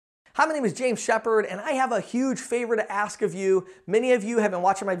Hi, my name is James Shepard, and I have a huge favor to ask of you. Many of you have been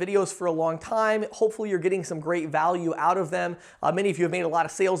watching my videos for a long time. Hopefully you're getting some great value out of them. Many of you have made a lot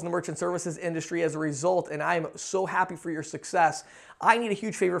of sales in the merchant services industry as a result, and I'm so happy for your success. I need a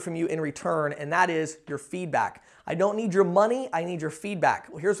huge favor from you in return, and that is your feedback. I don't need your money, I need your feedback.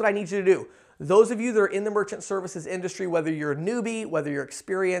 Well, here's what I need you to do. Those of you that are in the merchant services industry, whether you're a newbie, whether you're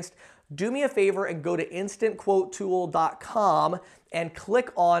experienced, do me a favor and go to instantquotetool.com and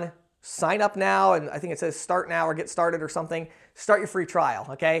click on sign up now, and I think it says start now or get started or something. Start your free trial,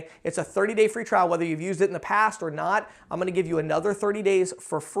 okay? It's a 30-day free trial, whether you've used it in the past or not. I'm gonna give you another 30 days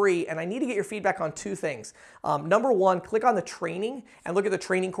for free, and I need to get your feedback on two things. Number one, click on the training and look at the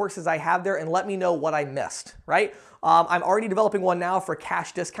training courses I have there and let me know what I missed, right? I'm already developing one now for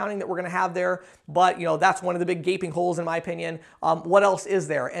cash discounting that we're gonna have there, but that's one of the big gaping holes in my opinion. What else is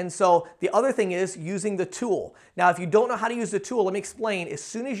there? And so the other thing is using the tool. Now, if you don't know how to use the tool, let me explain. As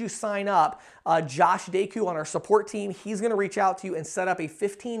soon as you sign up, Josh Deku on our support team, he's gonna reach out to you and set up a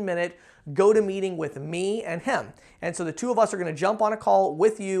 15-minute go-to meeting with me and him. And so the two of us are gonna jump on a call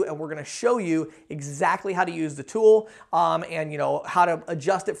with you and we're gonna show you exactly how to use the tool and how to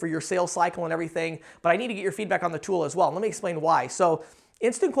adjust it for your sales cycle and everything. But I need to get your feedback on the tool as well. Let me explain why. So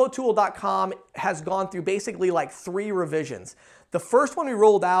instantquotetool.com has gone through basically like 3 revisions. The first one we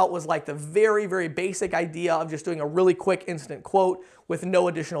rolled out was like the very, very basic idea of just doing a really quick instant quote with no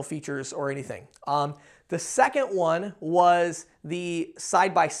additional features or anything. The second one was the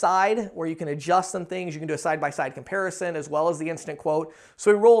side-by-side where you can adjust some things. You can do a side-by-side comparison as well as the instant quote.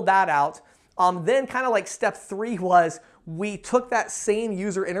 So we rolled that out. Then kind of like step 3 was we took that same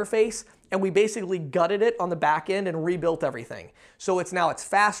user interface and we basically gutted it on the back end and rebuilt everything. So it's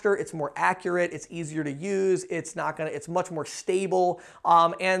faster, it's more accurate, it's easier to use, it's much more stable.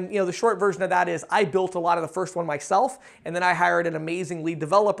 And the short version of that is I built a lot of the first one myself, and then I hired an amazing lead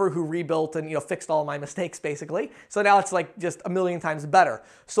developer who rebuilt and fixed all of my mistakes basically. So now it's like just a million times better.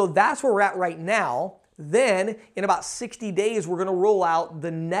 So that's where we're at right now. Then in about 60 days, we're gonna roll out the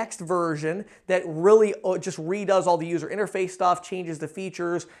next version that really just redoes all the user interface stuff, changes the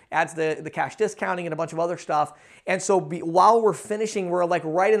features, adds the cash discounting and a bunch of other stuff. And so while we're finishing, we're like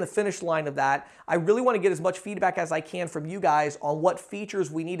right in the finish line of that. I really wanna get as much feedback as I can from you guys on what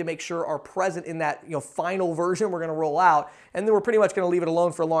features we need to make sure are present in that final version we're gonna roll out. And then we're pretty much gonna leave it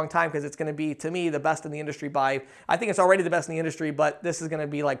alone for a long time because it's gonna be, to me, the best in the industry I think it's already the best in the industry, but this is gonna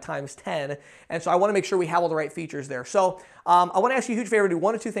be like times 10. And so I wanna make sure we have all the right features there. So I wanna ask you a huge favor, do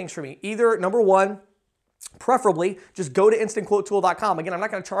one of two things for me. Either number one, preferably just go to instantquotetool.com. Again, I'm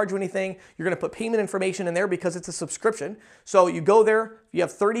not going to charge you anything. You're going to put payment information in there because it's a subscription. So you go there, you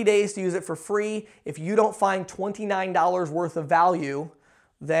have 30 days to use it for free. If you don't find $29 worth of value,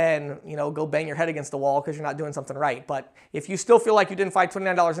 then go bang your head against the wall because you're not doing something right. But if you still feel like you didn't find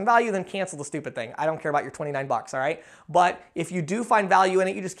 $29 in value, then cancel the stupid thing. I don't care about your 29 bucks, all right? But if you do find value in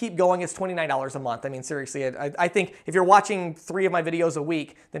it, you just keep going. It's $29 a month. I mean, seriously, I think if you're watching 3 of my videos a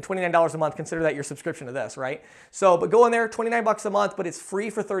week, then $29 a month, consider that your subscription to this, right? So, but go in there, 29 bucks a month, but it's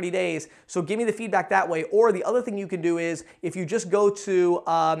free for 30 days. So give me the feedback that way. Or the other thing you can do is if you just go to,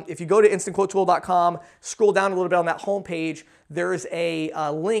 instantquotetool.com, scroll down a little bit on that homepage, there's a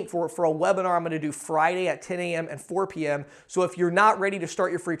link for a webinar I'm going to do Friday at 10 a.m. and 4 p.m. So if you're not ready to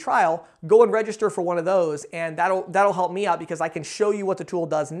start your free trial, go and register for one of those, and that'll help me out because I can show you what the tool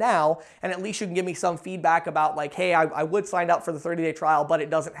does now, and at least you can give me some feedback about like, hey, I would sign up for the 30-day trial, but it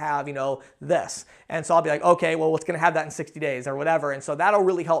doesn't have this. And so I'll be like, okay, well, it's going to have that in 60 days or whatever. And so that'll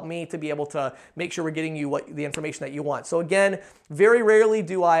really help me to be able to make sure we're getting you the information that you want. So again, very rarely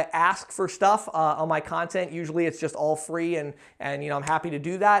do I ask for stuff on my content. Usually it's just all free, and I'm happy to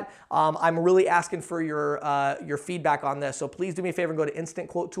do that. I'm really asking for your feedback on this. So please do me a favor and go to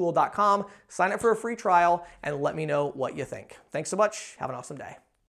instantquotetool.com, sign up for a free trial, and let me know what you think. Thanks so much. Have an awesome day.